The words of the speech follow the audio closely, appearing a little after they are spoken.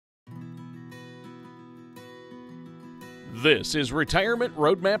This is Retirement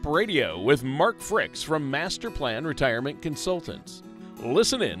Roadmap Radio with Mark Fricks from Master Plan Retirement Consultants.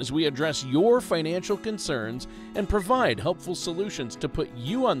 Listen in as we address your financial concerns and provide helpful solutions to put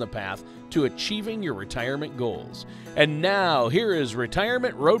you on the path to achieving your retirement goals. And now, here is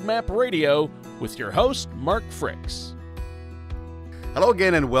Retirement Roadmap Radio with your host, Mark Fricks. Hello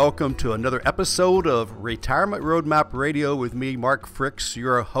again and welcome to another episode of Retirement Roadmap Radio with me, Mark Fricks,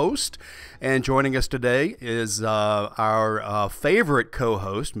 your host. And joining us today is our favorite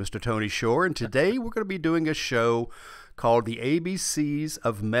co-host, Mr. Tony Shore. And today we're going to be doing a show called The ABCs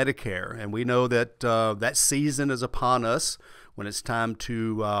of Medicare. And we know that that season is upon us when it's time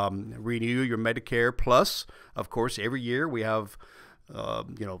to renew your Medicare. Plus, of course, every year we have,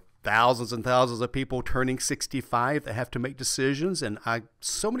 thousands and thousands of people turning 65 that have to make decisions. And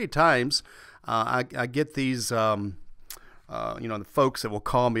so many times I get these, the folks that will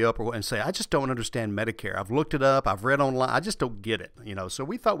call me up and say, I just don't understand Medicare. I've looked it up. I've read online. I just don't get it. So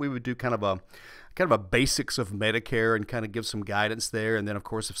we thought we would do kind of a basics of Medicare and kind of give some guidance there. And then, of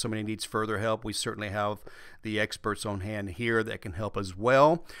course, if somebody needs further help, we certainly have the experts on hand here that can help as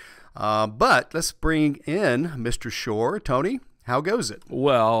well. But let's bring in Mr. Shore. Tony, how goes it?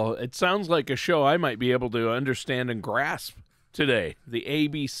 Well, it sounds like a show I might be able to understand and grasp today. The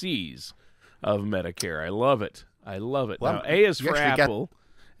ABCs of Medicare. I love it. Well, now, A is for apple,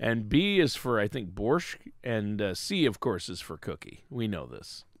 and B is for, I think, borscht, and C, of course, is for cookie. We know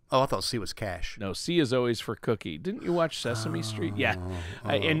this. Oh, I thought C was cash. No, C is always for cookie. Didn't you watch Sesame Street? Yeah.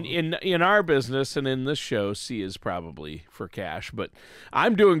 In our business and in this show, C is probably for cash. But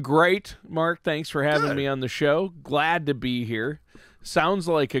I'm doing great, Mark. Thanks for having me on the show. Glad to be here. Sounds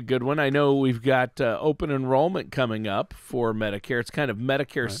like a good one. I know we've got open enrollment coming up for Medicare. It's kind of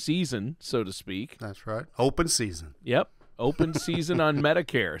Medicare season, so to speak. That's right. Open season. Yep. Open season on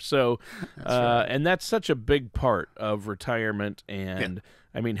Medicare. So, and that's such a big part of retirement. And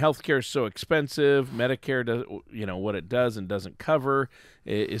I mean, healthcare is so expensive. Medicare does, what it does and doesn't cover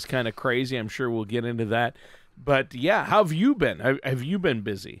is kind of crazy. I'm sure we'll get into that. But yeah, how have you been? Have you been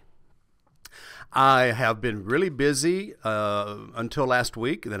busy? I have been really busy until last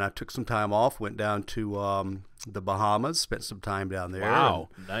week. Then I took some time off, went down to the Bahamas, spent some time down there. Wow,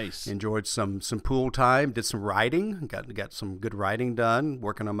 nice. Enjoyed some pool time, did some writing, got some good writing done,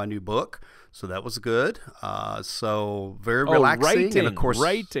 working on my new book. So that was good. So very relaxing. Writing, and of course,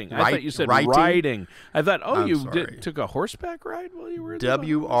 writing. I thought you said riding. I thought, took a horseback ride while you were there?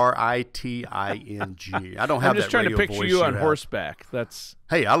 WRITING. I don't have that radio voice. I'm just trying to picture you on horseback.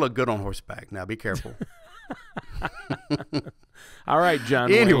 Hey, I look good on horseback. Now be careful. All right,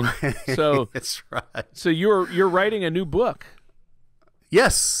 John. Anyway, so that's right. So you're writing a new book.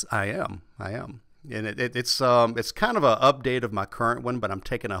 Yes, I am. And it's kind of an update of my current one, but I'm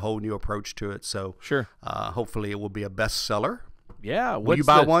taking a whole new approach to it. So sure, hopefully it will be a bestseller. Yeah. Will you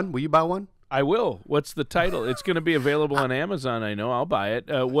buy one? Will you buy one? I will. What's the title? It's going to be available on Amazon. I know. I'll buy it.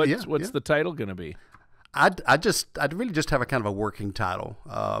 What's the title going to be? I'd really just have a kind of a working title,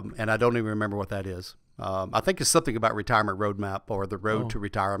 and I don't even remember what that is. I think it's something about Retirement Roadmap or The Road to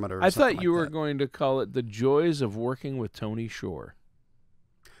Retirement or something. I thought you were going to call it The Joys of Working with Tony Shore.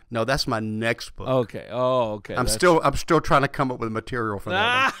 No, that's my next book. Okay. Oh, okay. I'm still trying to come up with material for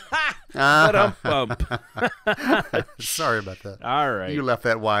that one. Sorry about that. All right. You left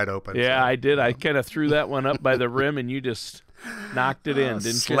that wide open. Yeah, so. I did. I kind of threw that one up by the rim, and you just knocked it in, didn't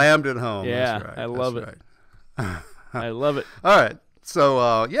you? Slammed it home. Yeah, that's right. I love it. I love it. All right.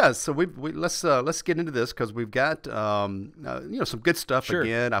 So so let's get into this because we've got some good stuff. Sure.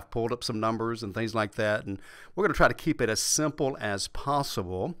 Again. I've pulled up some numbers and things like that, and we're going to try to keep it as simple as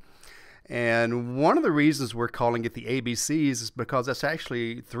possible. And one of the reasons we're calling it the ABCs is because that's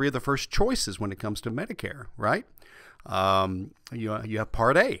actually three of the first choices when it comes to Medicare, right? You have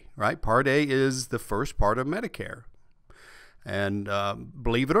Part A, right? Part A is the first part of Medicare, and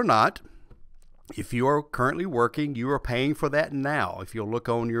believe it or not, if you are currently working, you are paying for that now. If you'll look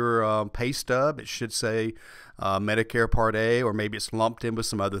on your pay stub, it should say Medicare Part A, or maybe it's lumped in with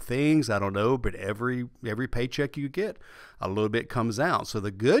some other things. I don't know, but every paycheck you get, a little bit comes out. So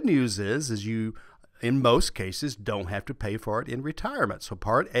the good news is you, in most cases, don't have to pay for it in retirement. So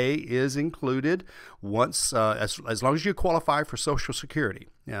Part A is included once, as long as you qualify for Social Security,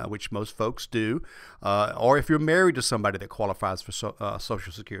 which most folks do, or if you're married to somebody that qualifies for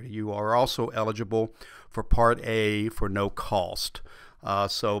Social Security, you are also eligible for Part A for no cost.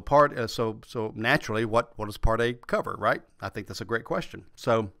 So naturally, what does Part A cover, right? I think that's a great question.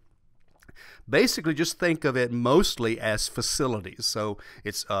 So Basically, just think of it mostly as facilities. So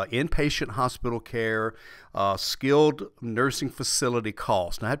it's inpatient hospital care, skilled nursing facility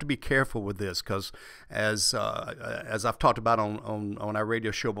costs. Now, I have to be careful with this because, as I've talked about on our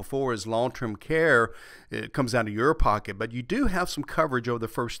radio show before, is long-term care, it comes down to your pocket. But you do have some coverage over the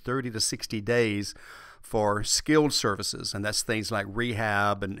first 30 to 60 days for skilled services, and that's things like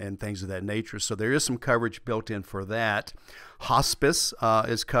rehab and things of that nature. So there is some coverage built in for that. Hospice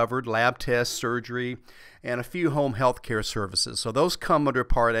is covered, lab tests, surgery, and a few home health care services. So those come under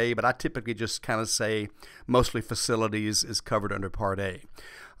Part A, but I typically just kind of say mostly facilities is covered under Part A.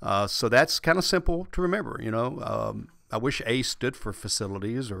 So that's kind of simple to remember. I wish A stood for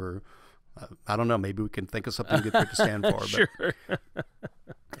facilities, or I don't know, maybe we can think of something good for it to stand for. Sure. But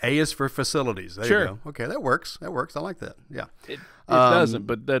A is for facilities. There Sure. you go. Okay, that works. I like that. Yeah. It doesn't,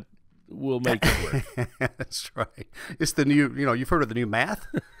 but that will make it work. That's right. It's the new, you've heard of the new math?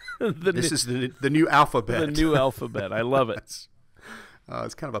 This is the new alphabet. The new alphabet. I love it.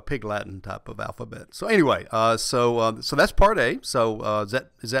 It's kind of a Pig Latin type of alphabet. So anyway, so that's Part A. So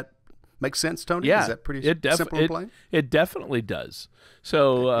does that make sense, Tony? Yeah. Is that pretty It simple and plain? It definitely does.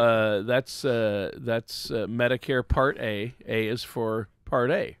 So that's Medicare Part A. A is for Part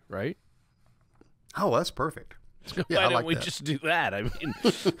A, right? Oh, that's perfect. Why don't we just do that? I mean,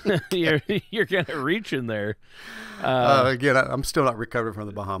 you're kind of reaching there. Again, I'm still not recovered from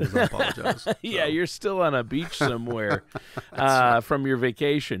the Bahamas. I apologize. Yeah, you're still on a beach somewhere from your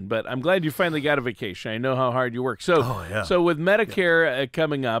vacation, but I'm glad you finally got a vacation. I know how hard you work. So, So with Medicare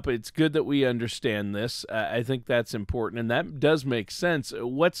we up, it's good that we understand this. I think that's important, and that does make sense.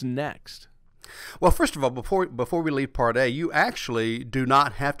 What's next? Well, first of all, before we leave Part A, you actually do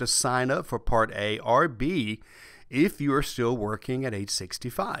not have to sign up for Part A or B if you are still working at age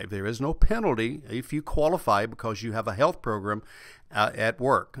 65. There is no penalty if you qualify because you have a health program at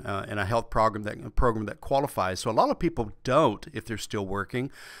work and a health program that qualifies. So a lot of people don't if they're still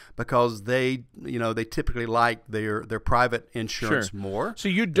working because they typically like their private insurance more. So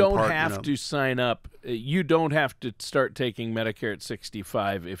you don't have to sign up. You don't have to start taking Medicare at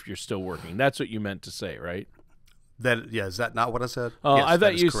 65 if you're still working. That's what you meant to say, right? Is that not what I said? Oh, yes, I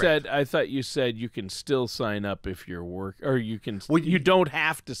thought you said you can still sign up if you're or you can. Well, you don't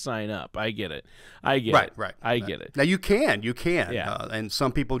have to sign up. I get it. Right. I get it. Now you can. Yeah. And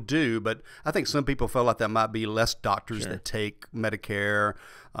some people do, but I think some people feel like there might be less doctors that take Medicare.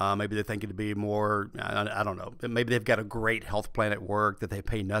 Maybe they think it'd be more. I don't know. Maybe they've got a great health plan at work that they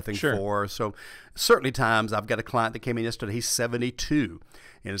pay nothing for. So certainly times I've got a client that came in yesterday. He's 72.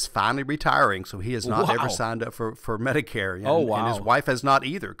 And is finally retiring, so he has not ever signed up for Medicare. And, and his wife has not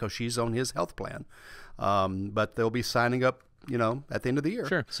either because she's on his health plan. But they'll be signing up, at the end of the year.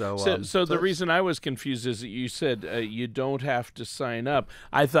 Sure. So the reason I was confused is that you said you don't have to sign up.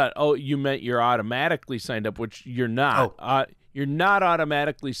 I thought, you meant you're automatically signed up, which you're not. You're not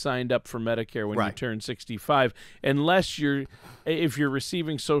automatically signed up for Medicare when you turn 65, unless if you're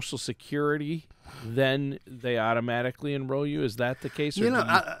receiving Social Security. Then they automatically enroll you? Is that the case?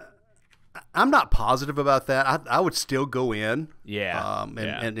 I'm not positive about that. I would still go in,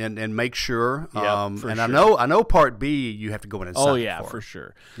 and make sure. Sure. I know Part B you have to go in and sign up for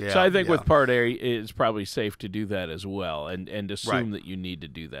sure. Yeah, so I think with Part A, it's probably safe to do that as well, and assume that you need to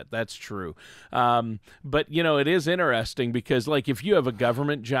do that. That's true. But it is interesting because, like, if you have a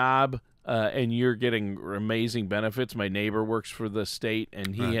government job. And you're getting amazing benefits. My neighbor works for the state,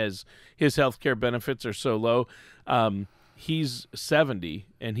 and his health care benefits are so low. He's 70,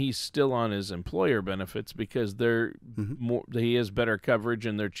 and he's still on his employer benefits because they're he has better coverage,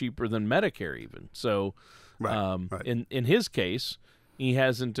 and they're cheaper than Medicare even. So in his case, he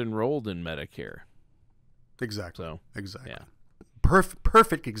hasn't enrolled in Medicare. Exactly. So, exactly. Yeah.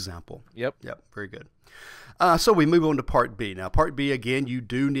 Perfect example. Yep. Very good. So we move on to Part B. Now, Part B, again, you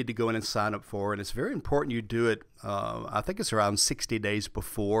do need to go in and sign up for, and it's very important you do it, I think it's around 60 days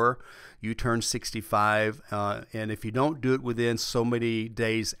before you turn 65, and if you don't do it within so many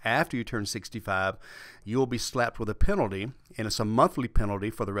days after you turn 65, you will be slapped with a penalty, and it's a monthly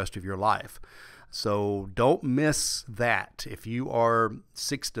penalty for the rest of your life. So don't miss that. If you are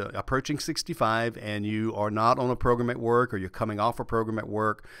approaching 65 and you are not on a program at work or you're coming off a program at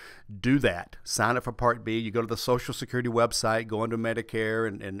work, do that. Sign up for Part B. You go to the Social Security website, go into Medicare,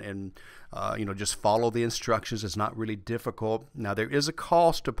 and just follow the instructions. It's not really difficult. Now, there is a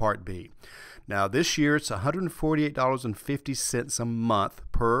cost to Part B. Now, this year it's $148.50 a month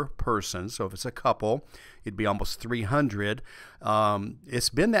per person. So if it's a couple, it'd be almost $300. It's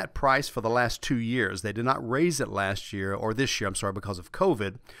been that price for the last 2 years. They did not raise it last year, or this year, I'm sorry, because of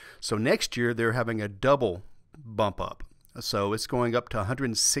COVID. So next year they're having a double bump up. So it's going up to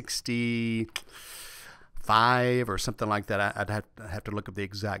 165 or something like that. I'd have to look up the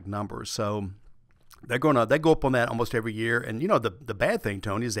exact number. So they go up on that almost every year. And the bad thing,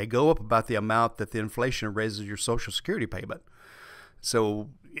 Tony, is they go up about the amount that the inflation raises your Social Security payment. So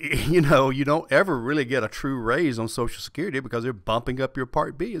you don't ever really get a true raise on Social Security because they're bumping up your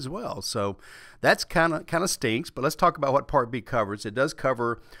Part B as well. So that's kind of stinks. But let's talk about what Part B covers. It does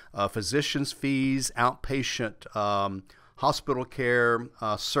cover physicians' fees, outpatient hospital care,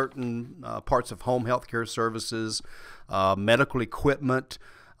 certain parts of home health care services, medical equipment,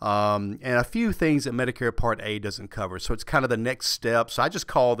 and a few things that Medicare Part A doesn't cover. So it's kind of the next step. So I just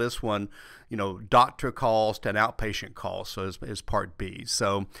call this one, doctor cost and outpatient cost. So it's Part B.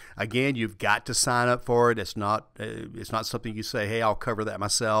 So again, you've got to sign up for it. It's not something you say, hey, I'll cover that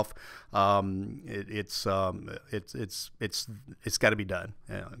myself. It's got to be done.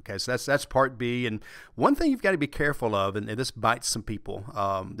 Yeah, okay, so that's Part B. And one thing you've got to be careful of, and this bites some people.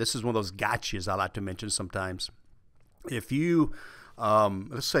 This is one of those gotchas I like to mention sometimes. If you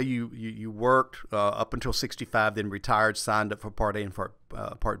let's say you worked up until 65, then retired, signed up for Part A and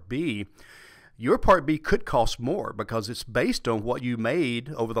Part B, your Part B could cost more because it's based on what you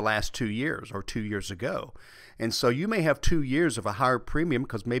made over the last 2 years or 2 years ago. And so you may have 2 years of a higher premium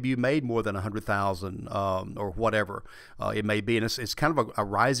because maybe you made more than $100,000 or whatever it may be. And it's kind of a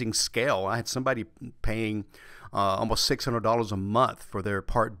rising scale. I had somebody paying almost $600 a month for their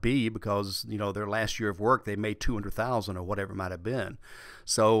Part B because their last year of work they made $200,000 or whatever it might have been.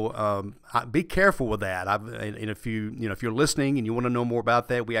 So be careful with that. And if you're listening and you want to know more about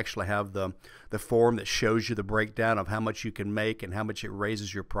that, we actually have the form that shows you the breakdown of how much you can make and how much it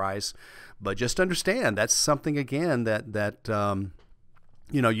raises your price. But just understand that's something again that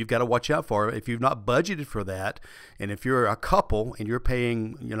you've got to watch out for. If you've not budgeted for that, and if you're a couple and you're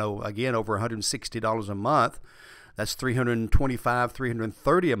paying, again, over $160 a month, that's $325,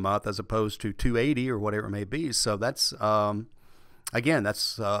 $330 a month as opposed to $280 or whatever it may be. So that's, again,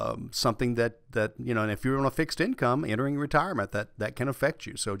 that's something that and if you're on a fixed income entering retirement, that can affect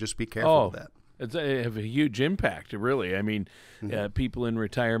you. So just be careful of that. It's have a huge impact, really. I mean, people in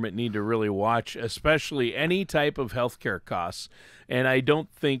retirement need to really watch, especially any type of healthcare costs. And I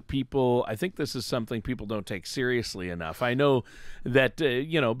think this is something people don't take seriously enough. I know that,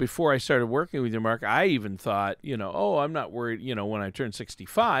 before I started working with you, Mark, I even thought, I'm not worried, when I turn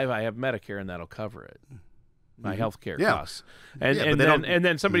 65, I have Medicare and that'll cover it. My healthcare costs, and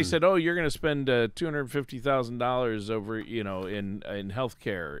then somebody said, "Oh, you're going to spend $250,000 over, in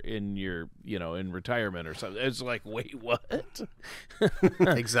healthcare in your, in retirement or something." It's like, wait, what?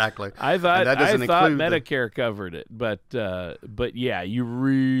 Exactly. I thought Medicare covered it, but yeah, you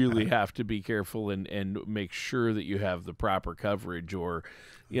really have to be careful and make sure that you have the proper coverage, or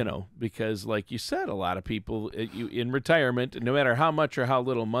because like you said, a lot of people in retirement, no matter how much or how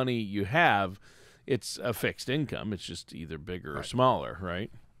little money you have, it's a fixed income. It's just either bigger or smaller, right?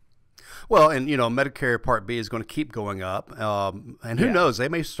 Well, and Medicare Part B is going to keep going up, and who knows? They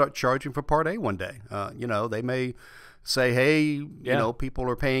may start charging for Part A one day. They may say, "Hey, people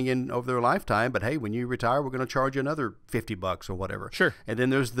are paying in over their lifetime, but hey, when you retire, we're going to charge you another $50 or whatever." Sure. And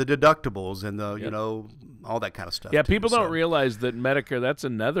then there's the deductibles and the all that kind of stuff. Yeah, people don't realize that Medicare. That's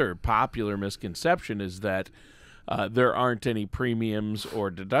another popular misconception, is that there aren't any premiums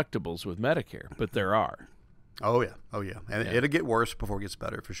or deductibles with Medicare, but there are. Oh yeah, and it'll get worse before it gets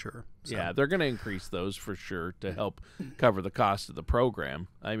better for sure. So. Yeah, they're going to increase those for sure to help cover the cost of the program.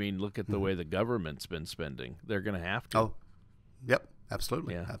 I mean, look at the way the government's been spending. They're going to have to. Oh, yep,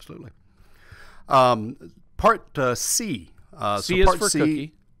 absolutely, absolutely. Part C. C is for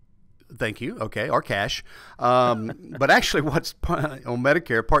cookie. Thank you. Okay, or cash. But actually, what's on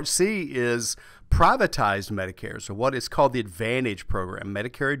Medicare, Part C is privatized Medicare. So what is called the Advantage program,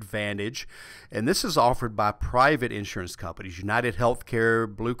 Medicare Advantage. And this is offered by private insurance companies, United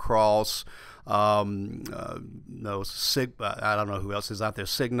Healthcare, Blue Cross, I don't know who else is out there,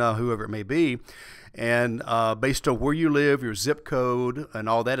 Cigna, whoever it may be. And based on where you live, your zip code, and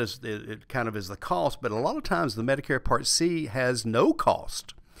all that, it kind of is the cost. But a lot of times the Medicare Part C has no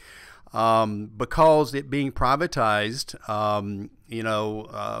cost. Because it being privatized,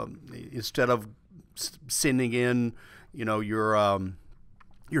 instead of sending in, your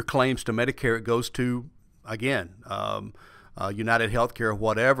claims to Medicare, it goes to, again, United Healthcare or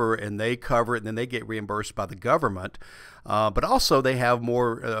whatever, and they cover it, and then they get reimbursed by the government. But also they have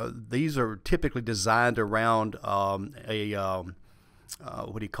more, these are typically designed around what do you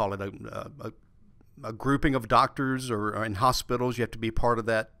call it, a grouping of doctors or in hospitals. You have to be part of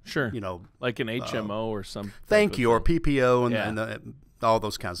that. Sure. Like an HMO or something. Thank you, or PPO, and all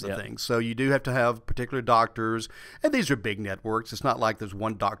those kinds of things. So you do have to have particular doctors, and these are big networks. It's not like there's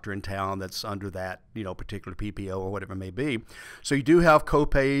one doctor in town that's under that, particular PPO or whatever it may be. So you do have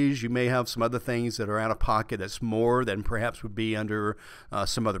copays. You may have some other things that are out of pocket that's more than perhaps would be under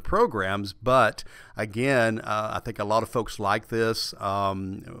some other programs. But again, I think a lot of folks like this,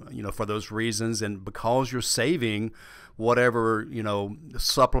 for those reasons, and because you're saving whatever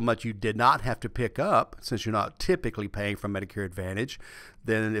supplement you did not have to pick up, since you're not typically paying for Medicare Advantage,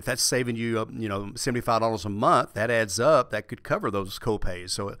 then if that's saving you $75 a month, that adds up. That could cover those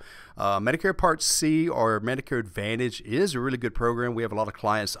copays. So Medicare Part C or Medicare Advantage is a really good program. We have a lot of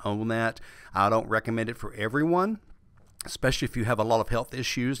clients own that. I don't recommend it for everyone, especially if you have a lot of health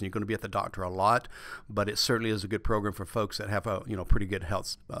issues and you're going to be at the doctor a lot, but it certainly is a good program for folks that have a pretty good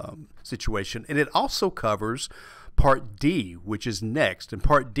health situation. And it also covers Part D, which is next. And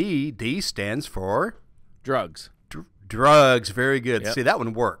Part D stands for drugs. Drugs. Very good. Yep. See, that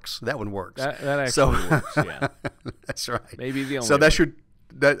one works. That actually works. Yeah, that's right. Maybe the only. So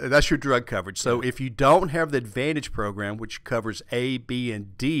that's your drug coverage. So if you don't have the Advantage program, which covers A, B,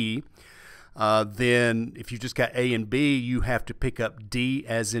 and D, then if you just got A and B, you have to pick up D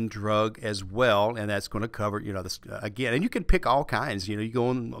as in drug as well, and that's going to cover this again. And you can pick all kinds. You go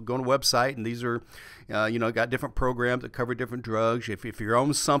on a website, and these are got different programs that cover different drugs. If you're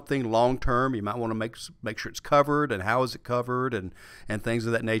on something long term, you might want to make sure it's covered, and how is it covered, and things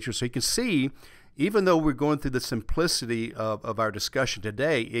of that nature. So you can see, even though we're going through the simplicity of our discussion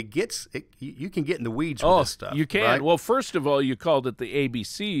today, you can get in the weeds with this stuff. You can. Right? Well, first of all, you called it the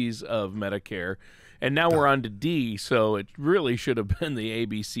ABCs of Medicare, and now we're on to D, so it really should have been the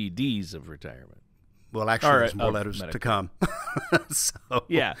ABCDs of retirement. Well, actually, there's more letters to come.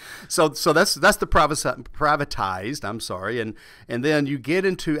 Yeah. So that's the privatized. I'm sorry, and then you get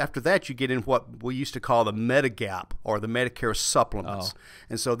into, after that you get in what we used to call the Medigap or the Medicare supplements.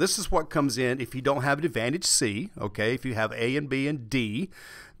 And so this is what comes in if you don't have Advantage C. Okay, if you have A and B and D,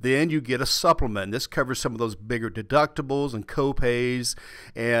 then you get a supplement. This covers some of those bigger deductibles and copays,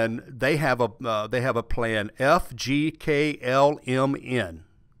 and they have a plan F, G, K, L, M, N.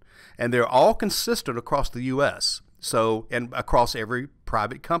 And they're all consistent across the U.S. And across every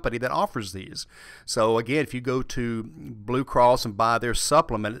private company that offers these. So again, if you go to Blue Cross and buy their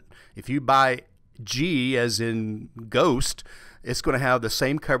supplement, if you buy G as in Ghost, it's going to have the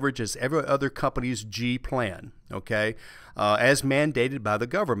same coverage as every other company's G plan, okay, as mandated by the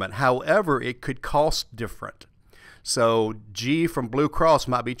government. However, it could cost different. So G from Blue Cross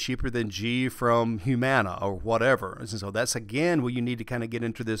might be cheaper than G from Humana or whatever. And so that's, again, where you need to kind of get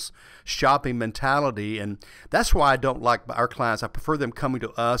into this shopping mentality. And that's why I don't like our clients. I prefer them coming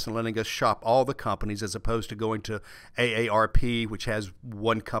to us and letting us shop all the companies as opposed to going to AARP, which has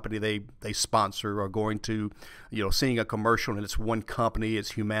one company they sponsor, or going to, seeing a commercial and it's one company,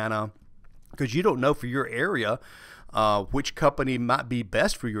 it's Humana. Because you don't know for your area which company might be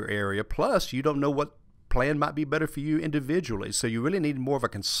best for your area. Plus, you don't know what plan might be better for you individually. So you really need more of a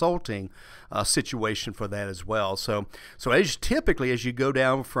consulting situation for that as well. So as you go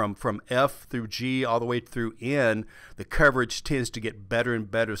down from F through G all the way through N, the coverage tends to get better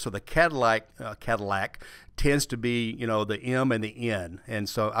and better. So the Cadillac tends to be, the M and the N. And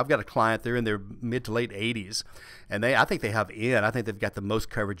so I've got a client, they're in their mid to late 80s, and I think they have N. I think they've got the most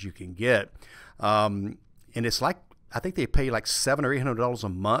coverage you can get. And it's like, I think they pay like $700 or $800 a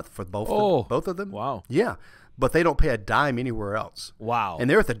month for both of them. Wow. Yeah, but they don't pay a dime anywhere else. Wow. And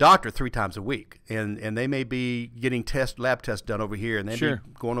they're at the doctor 3 times a week, and they may be getting lab tests done over here, and they may be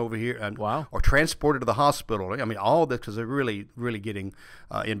going over here, or transported to the hospital. I mean, all this because they're really, really getting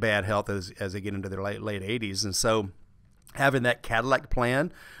in bad health as they get into their late 80s, and so having that Cadillac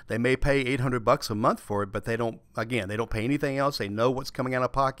plan, they may pay $800 a month for it, but they don't pay anything else. They know what's coming out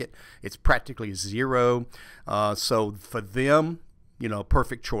of pocket. It's practically zero. So for them,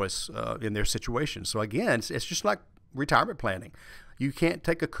 perfect choice in their situation. So again, it's just like retirement planning. You can't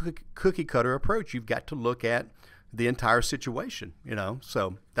take a cookie cutter approach. You've got to look at the entire situation,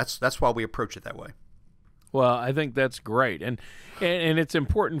 So that's why we approach it that way. Well, I think that's great. And it's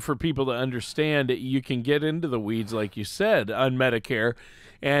important for people to understand that you can get into the weeds, like you said, on Medicare,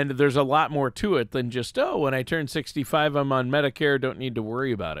 and there's a lot more to it than just, when I turn 65, I'm on Medicare, don't need to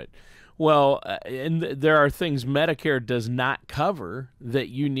worry about it. Well, and there are things Medicare does not cover that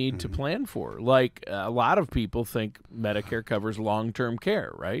you need to plan for. Like a lot of people think Medicare covers long-term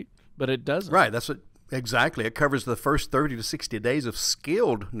care, right? But it doesn't. Right, that's what exactly. It covers the first 30 to 60 days of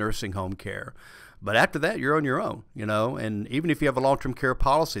skilled nursing home care. But after that, you're on your own, and even if you have a long-term care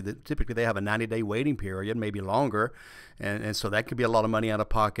policy, that typically they have a 90-day waiting period, maybe longer. And so that could be a lot of money out of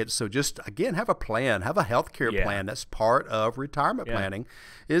pocket. So just, again, have a plan, have a health care plan. That's part of retirement planning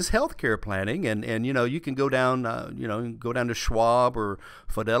is health care planning. And you can go down, to Schwab or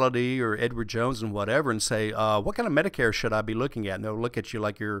Fidelity or Edward Jones and whatever and say, what kind of Medicare should I be looking at? And they'll look at you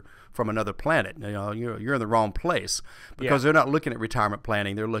like you're from another planet. You're in the wrong place because they're not looking at retirement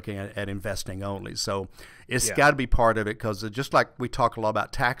planning. They're looking at investing only. So it's got to be part of it because just like we talk a lot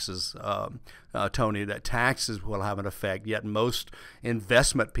about taxes, Tony, that taxes will have an effect, yet most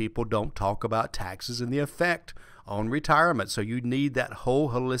investment people don't talk about taxes and the effect on retirement. So you need that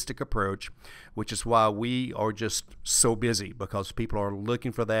whole holistic approach, which is why we are just so busy because people are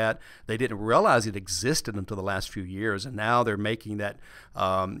looking for that. They didn't realize it existed until the last few years, and now they're making that,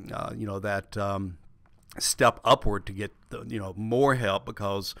 step upward to get more help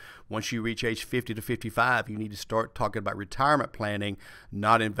because once you reach age 50 to 55, you need to start talking about retirement planning,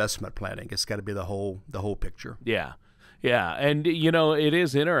 not investment planning. It's got to be the whole picture. Yeah. Yeah. And, it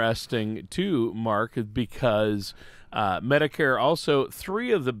is interesting, too, Mark, because Medicare also,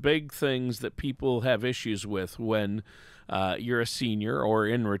 three of the big things that people have issues with when you're a senior or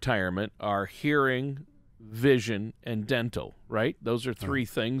in retirement are hearing, vision, and dental, right? Those are three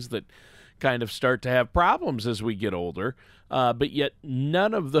things that kind of start to have problems as we get older, but yet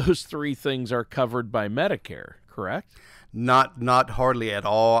none of those three things are covered by Medicare, correct? Not hardly at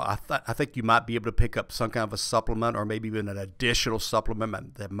all. I think you might be able to pick up some kind of a supplement or maybe even an additional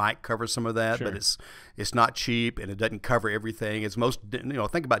supplement that might cover some of that, but it's not cheap and it doesn't cover everything. It's most,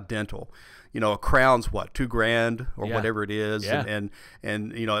 think about dental. A crown's what, $2,000 or whatever it is, and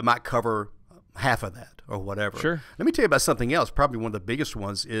it might cover half of that or whatever. Sure. Let me tell you about something else. Probably one of the biggest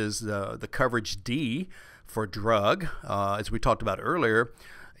ones is the coverage D for drug, as we talked about earlier.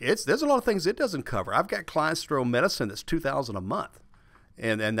 There's a lot of things it doesn't cover. I've got clients throw medicine that's $2,000 a month,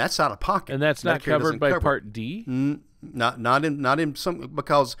 and that's out of pocket. And that's not covered by Part D. Not in some,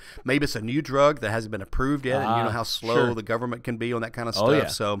 because maybe it's a new drug that hasn't been approved yet, and you know how slow the government can be on that kind of stuff. Oh, yeah.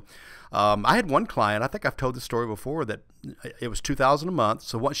 So, I had one client. I think I've told the story before that it was $2,000 a month.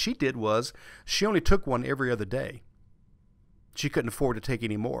 So what she did was she only took one every other day. She couldn't afford to take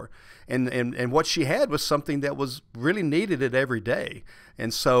any more. And what she had was something that was really needed it every day.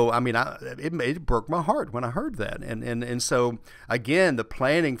 And so, I mean, it broke my heart when I heard that. And so, again, the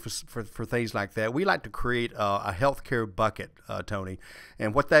planning for things like that, we like to create a healthcare bucket, Tony.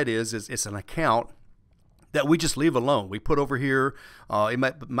 And what that is it's an account that we just leave alone. We put over here, it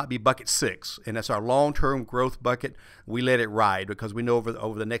might be bucket 6, and that's our long-term growth bucket. We let it ride because we know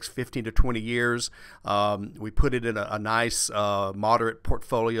over the next 15 to 20 years, we put it in a nice, moderate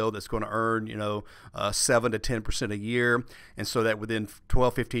portfolio that's going to earn, 7 to 10% a year. And so that within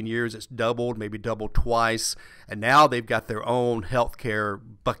 12, 15 years, it's doubled, maybe doubled twice. And now they've got their own healthcare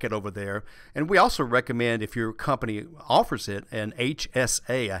bucket over there. And we also recommend, if your company offers it, an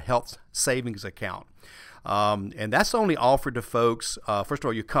HSA, a health savings account. And that's only offered to folks, first of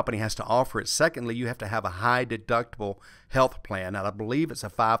all, your company has to offer it. Secondly, you have to have a high deductible health plan. And I believe it's a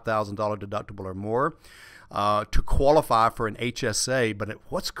 $5,000 deductible or more to qualify for an HSA. But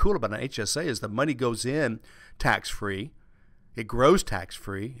what's cool about an HSA is the money goes in tax-free, it grows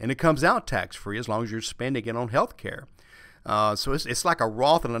tax-free, and it comes out tax-free as long as you're spending it on health care. So it's like a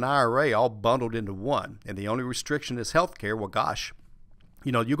Roth and an IRA all bundled into one. And the only restriction is health care. Well, gosh,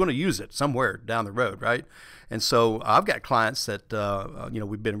 you're going to use it somewhere down the road, right? And so I've got clients that,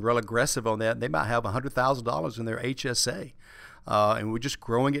 we've been real aggressive on that. They might have $100,000 in their HSA. And we're just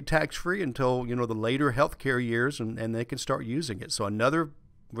growing it tax-free until, the later healthcare years, and they can start using it. So another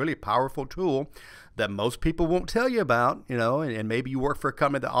really powerful tool that most people won't tell you about, and maybe you work for a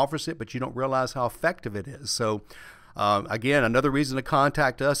company that offers it, but you don't realize how effective it is. So again, another reason to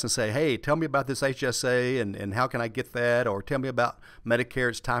contact us and say, hey, tell me about this HSA and how can I get that? Or tell me about Medicare.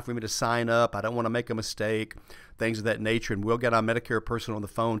 It's time for me to sign up. I don't want to make a mistake, things of that nature. And we'll get our Medicare person on the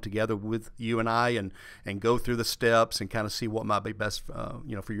phone together with you and I and go through the steps and kind of see what might be best,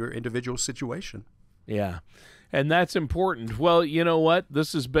 for your individual situation. Yeah. And that's important. Well, you know what?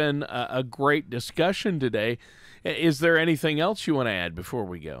 This has been a great discussion today. Is there anything else you want to add before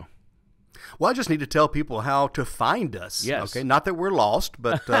we go? Well, I just need to tell people how to find us. Yes. Okay. Not that we're lost,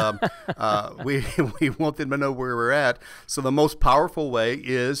 but we want them to know where we're at. So the most powerful way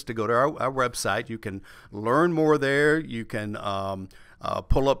is to go to our website. You can learn more there. You can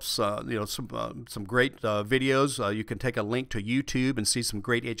pull-ups, some great videos. You can take a link to YouTube and see some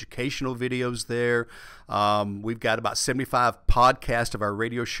great educational videos there. We've got about 75 podcasts of our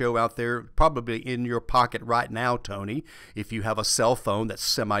radio show out there, probably in your pocket right now, Tony, if you have a cell phone that's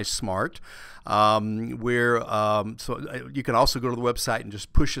semi-smart. So you can also go to the website and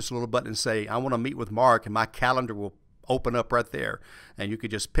just push this little button and say, I want to meet with Mark, and my calendar will open up right there, and you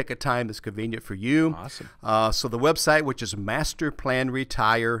could just pick a time that's convenient for you. Awesome. So the website, which is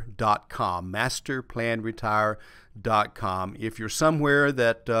masterplanretire.com, masterplanretire.com. If you're somewhere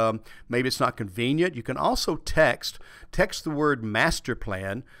that maybe it's not convenient, you can also text the word master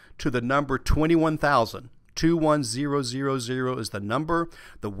plan to the number 21,000. 21000 is the number.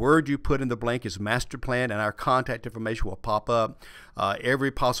 The word you put in the blank is master plan, and our contact information will pop up.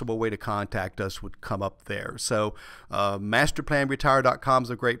 Every possible way to contact us would come up there. So masterplanretire.com is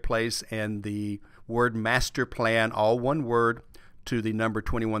a great place, and the word master plan, all one word, to the number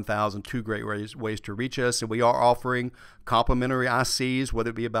 21,000, two great ways to reach us. And we are offering complimentary ICs, whether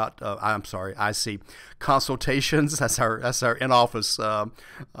it be about, IC consultations. That's our in-office little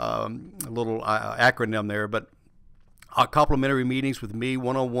acronym there. But complimentary meetings with me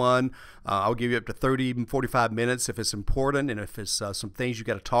one-on-one. I'll give you up to 30, even 45 minutes if it's important, and if it's some things you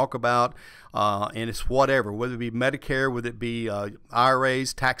got to talk about, and it's whatever, whether it be Medicare, whether it be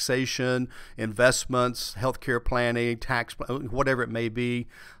IRAs, taxation, investments, healthcare planning, whatever it may be,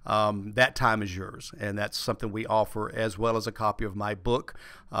 that time is yours. And that's something we offer, as well as a copy of my book,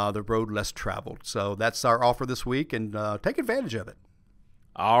 The Road Less Traveled. So that's our offer this week, and take advantage of it.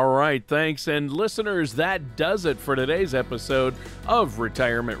 All right, thanks. And listeners, that does it for today's episode of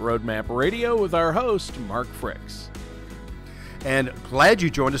Retirement Roadmap Radio with our host, Mark Fricks. And glad you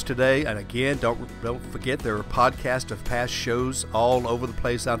joined us today. And again, don't forget, there are podcasts of past shows all over the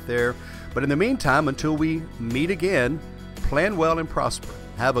place out there. But in the meantime, until we meet again, plan well and prosper.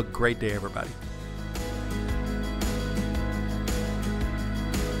 Have a great day, everybody.